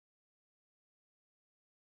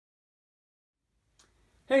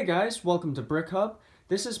Hey guys, welcome to Brick Hub.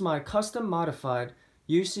 This is my custom modified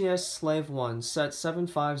UCS Slave-I set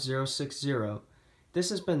 75060. This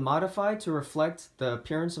has been modified to reflect the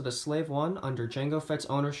appearance of the Slave-I under Jango Fett's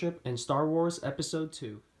ownership in Star Wars Episode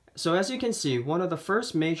II. So as you can see, one of the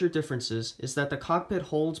first major differences is that the cockpit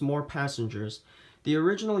holds more passengers. The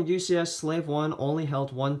original UCS Slave-I only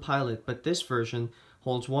held one pilot, but this version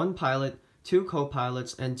holds one pilot, two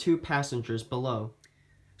co-pilots, and two passengers below.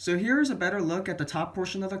 So here is a better look at the top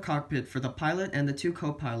portion of the cockpit for the pilot and the two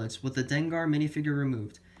co-pilots with the Dengar minifigure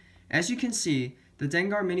removed. As you can see, the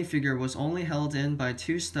Dengar minifigure was only held in by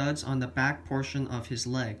two studs on the back portion of his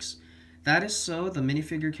legs. That is so the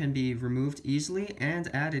minifigure can be removed easily and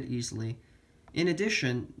added easily. In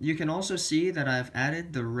addition, you can also see that I have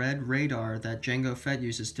added the red radar that Jango Fett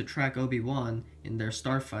uses to track Obi-Wan in their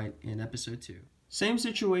starfight in Episode II. Same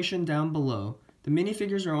situation down below. The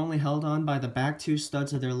minifigures are only held on by the back two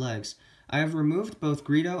studs of their legs. I have removed both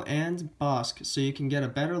Greedo and Bossk so you can get a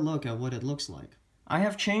better look at what it looks like. I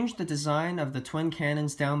have changed the design of the twin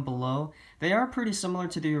cannons down below. They are pretty similar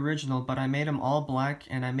to the original, but I made them all black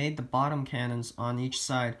and I made the bottom cannons on each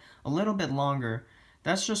side a little bit longer.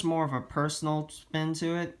 That's just more of a personal spin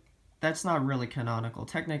to it. That's not really canonical.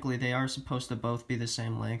 Technically, they are supposed to both be the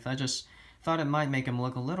same length. I just thought it might make them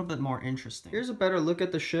look a little bit more interesting. Here's a better look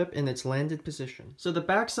at the ship in its landed position. So the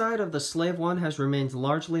backside of the Slave-I has remained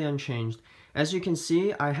largely unchanged. As you can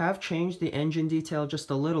see, I have changed the engine detail just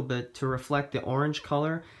a little bit to reflect the orange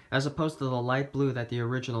color as opposed to the light blue that the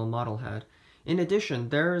original model had. In addition,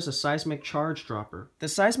 there is a seismic charge dropper. The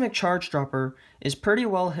seismic charge dropper is pretty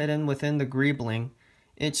well hidden within the greebling.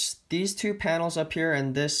 It's these two panels up here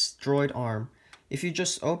and this droid arm. If you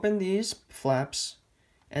just open these flaps,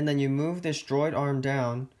 and then you move this droid arm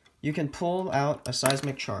down, you can pull out a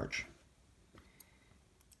seismic charge.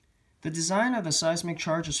 The design of the seismic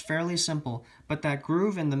charge is fairly simple, but that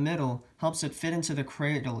groove in the middle helps it fit into the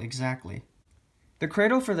cradle exactly. The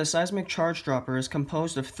cradle for the seismic charge dropper is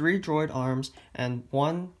composed of 3 droid arms and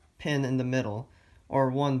 1 pin in the middle, or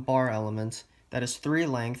 1 bar element, that is 3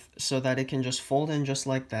 length, so that it can just fold in just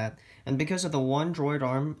like that. And because of the 1 droid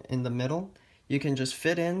arm in the middle, you can just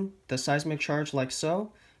fit in the seismic charge like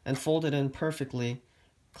so, and fold it in perfectly,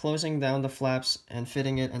 closing down the flaps and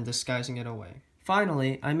fitting it and disguising it away.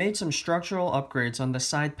 Finally, I made some structural upgrades on the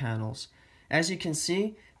side panels. As you can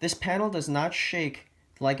see, this panel does not shake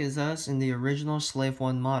like it does in the original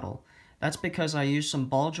Slave-I model. That's because I used some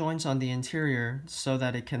ball joints on the interior so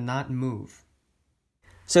that it cannot move.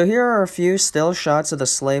 So here are a few still shots of the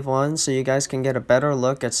Slave-I so you guys can get a better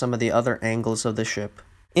look at some of the other angles of the ship.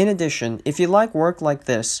 In addition, if you like work like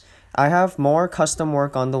this, I have more custom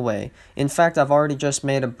work on the way. In fact, I've already just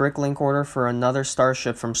made a bricklink order for another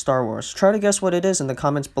starship from Star Wars. Try to guess what it is in the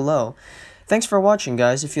comments below. Thanks for watching,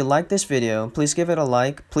 guys. If you liked this video, please give it a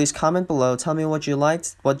like, please comment below, tell me what you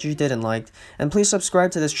liked, what you didn't like, and please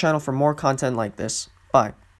subscribe to this channel for more content like this. Bye.